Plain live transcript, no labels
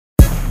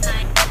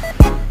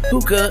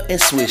Huka and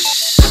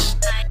Swish.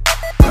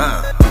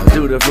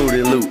 Do the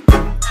Frooty loop.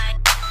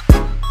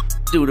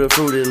 Do the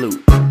Frooty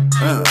loop.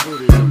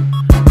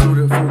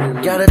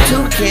 Got a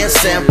toucan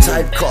Sam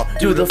type car,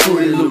 do the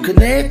Frooty loop.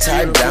 Connect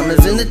type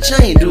diamonds in the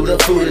chain, do the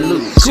Frooty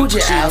loop.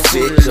 Gucci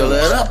outfit, fill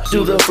it up,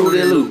 do the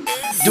Frooty loop.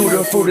 Do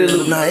the Frooty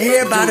loop, now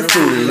everybody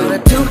Frooty loop. Got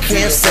a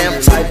toucan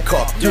Sam type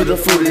car, do the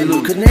Frooty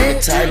loop.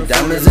 Connect type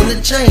diamonds in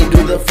the chain,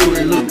 do the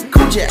Frooty loop.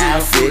 Gucci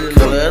outfit,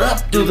 fill it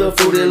up, do the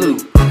Frooty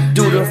loop.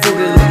 Do the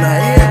Frooty loop, now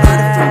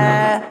everybody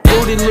Frooty.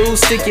 Fruity loop,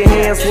 stick your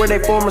hands where they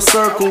form a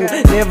circle.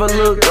 Never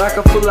look like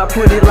a fool, I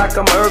put it like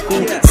I'm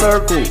Urkel.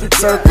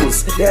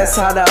 Circles, that's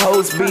how the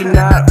hoes be.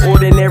 Not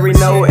ordinary,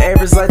 no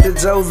average like the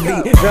Joes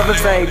be. Velvet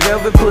thing,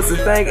 velvet pussy,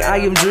 think I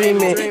am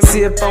dreaming.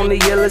 Sip on the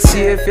yellow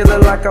shit,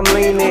 feeling like I'm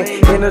leaning.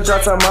 In the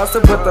drop top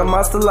monster, but the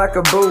monster like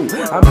a boo.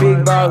 I'm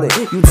big ballin',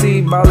 you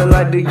T-ballin'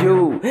 like the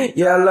U.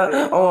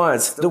 Yellow,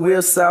 orange, the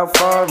wheel south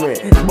foreign.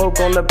 Smoke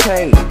on the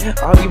paint,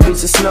 all you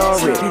bitches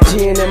snoring.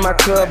 Gin in my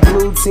cup,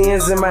 blue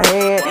tins in my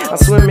hand. I'm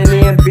swimming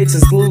in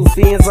bitches, glue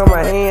fins on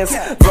my hands.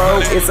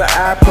 Vogue, it's an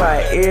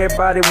iPod,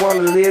 everybody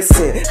wanna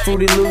listen.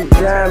 Fruity loop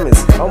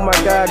diamonds, oh my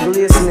god,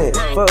 glistening.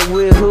 Fuck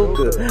with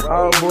Huka,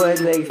 all boy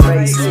they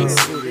faceless.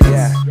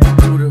 Yeah.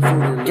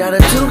 Got a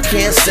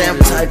toucan Sam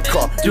type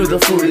car, do the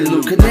Frooty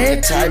loop.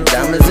 Connect type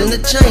diamonds in the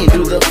chain,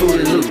 do the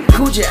Frooty loop.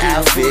 Gucci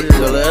outfit,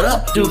 fill it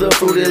up, do the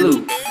Frooty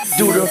loop.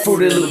 Do the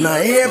Frooty loop, now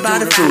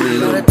everybody Frooty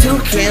loop. Got a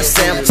toucan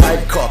Sam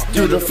type car,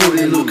 do the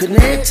Frooty loop.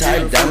 Connect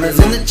type diamonds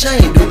in the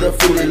chain, do the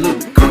Frooty loop.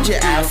 Gucci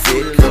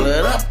outfit, fill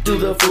it up, do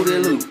the Frooty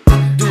loop.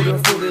 Do the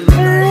Frooty loop.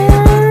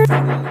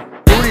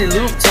 Frooty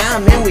loop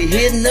time and we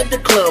hitting up the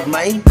club,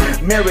 man.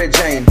 Mary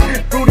Jane,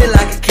 fruity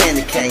like a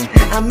candy cane.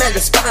 I'm at the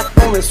spot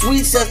on the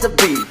sweet as the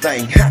beat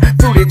thing.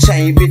 Fruity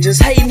chain,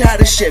 bitches hating how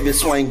the Chevy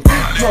swing.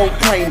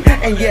 Propane,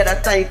 and yet I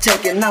think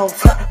taking off.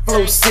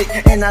 Flow sick,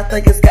 and I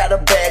think it's got a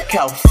bad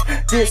cough.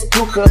 This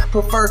Huka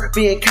prefer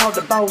being called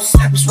the boss.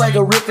 I'm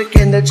swaggerific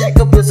and the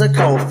Jacob is a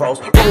cold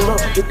frost. Roll up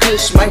the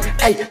kush, man.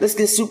 Hey, let's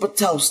get super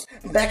toast.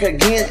 Back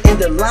again in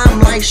the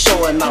limelight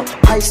showing off.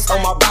 Ice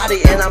on my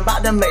body and I'm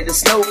about to make the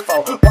snow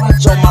fall.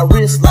 Watch on my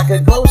wrist like a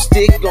glow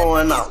stick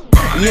going off.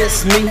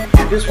 Yes, me,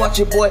 just watch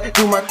your boy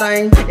do my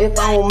thing. If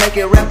I don't make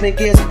it rapping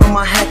again, I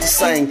might have to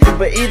sing.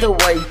 But either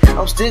way,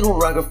 I'm still gonna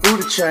rock a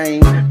Frooty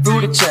chain.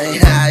 Frooty chain,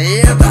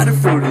 everybody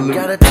Frooty loop.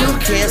 Got a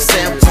toucan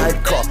Sam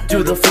type car,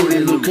 do the Frooty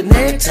loop.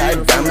 Connect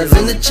type diamonds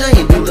in the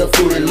chain, do the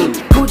Frooty loop.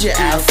 Gucci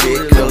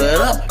outfit, fill it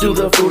up, do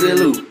the Frooty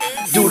loop.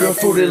 Do the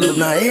Frooty loop,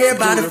 now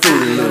everybody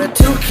Frooty loop. Got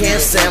a toucan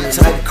Sam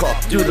type car,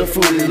 do the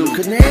Frooty loop.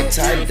 Connect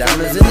type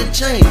diamonds in the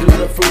chain, do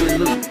the Frooty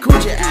loop.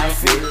 Gucci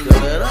outfit,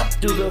 fill it up,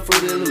 do the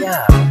Frooty loop.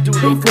 Do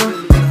the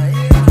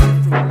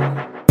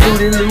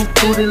Frooty loop,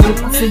 Frooty loop,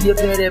 I see you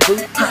better boo.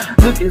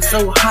 Looking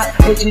so hot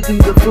as you do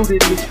the Frooty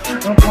loop.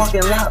 I'm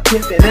parking lot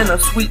pimpin' in a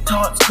sweet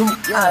tart scoop.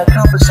 I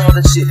accomplished all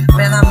the shit,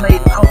 man, I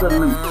made all the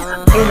loot.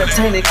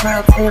 Entertaining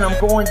crowds and I'm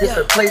going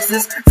different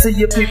places. See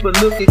your people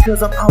looking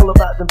cause I'm all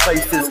about them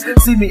faces.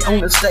 See me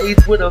on the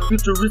stage with a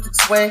futuristic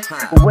swag.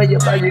 Where you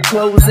buy your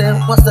clothes and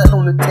what's that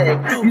on the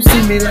tag? You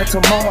see me like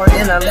tomorrow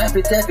in a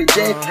Laffy Taffy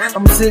Jack.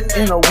 I'm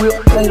sitting in a wheel,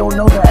 they don't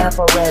know the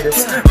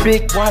apparatus.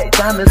 Big white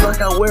diamonds like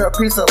I wear a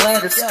piece of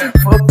lattice.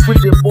 Fuck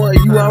with your boy,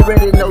 you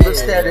already know the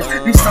status.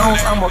 These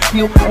songs I'ma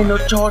kill, ain't no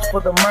charge for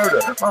the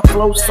murder. My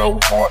flow so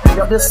hard,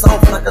 y'all this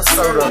soft like a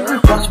soda.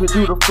 Watch me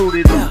do the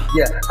Frooty loop,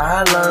 yeah,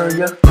 I learn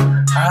ya.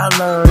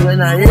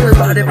 Now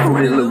everybody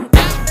Frooty loop.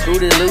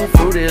 Frooty loop,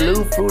 Frooty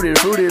loop, Frooty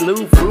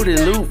loop, Frooty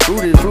loop,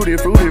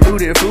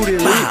 Frooty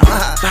loop.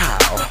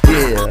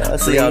 Yeah, I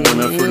see y'all doing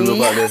that Frooty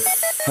loop out there.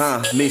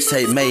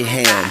 Mixtape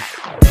Mayhem.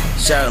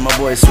 Shout out my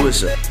boy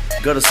Swisha.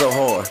 Gutter so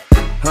hard.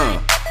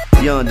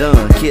 Young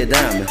Dunn, Kid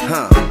Diamond.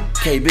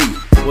 KB,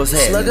 what's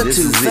happening? Slugger this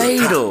too is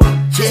fatal.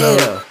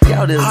 Yeah,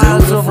 y'all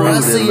just do the Frooty.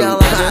 I see y'all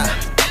out there.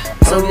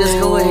 So just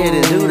go ahead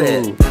and do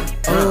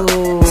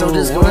that. So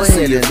just go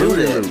ahead and do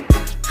that.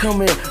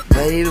 Come here,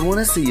 baby,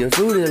 wanna see your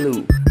Frooty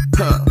loop.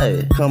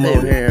 Hey, come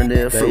over here and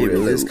then Frooty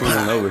loop. Let's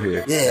come over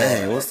here. Yeah.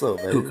 Hey, what's up,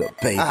 baby?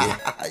 Huka, baby.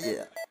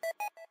 Yeah.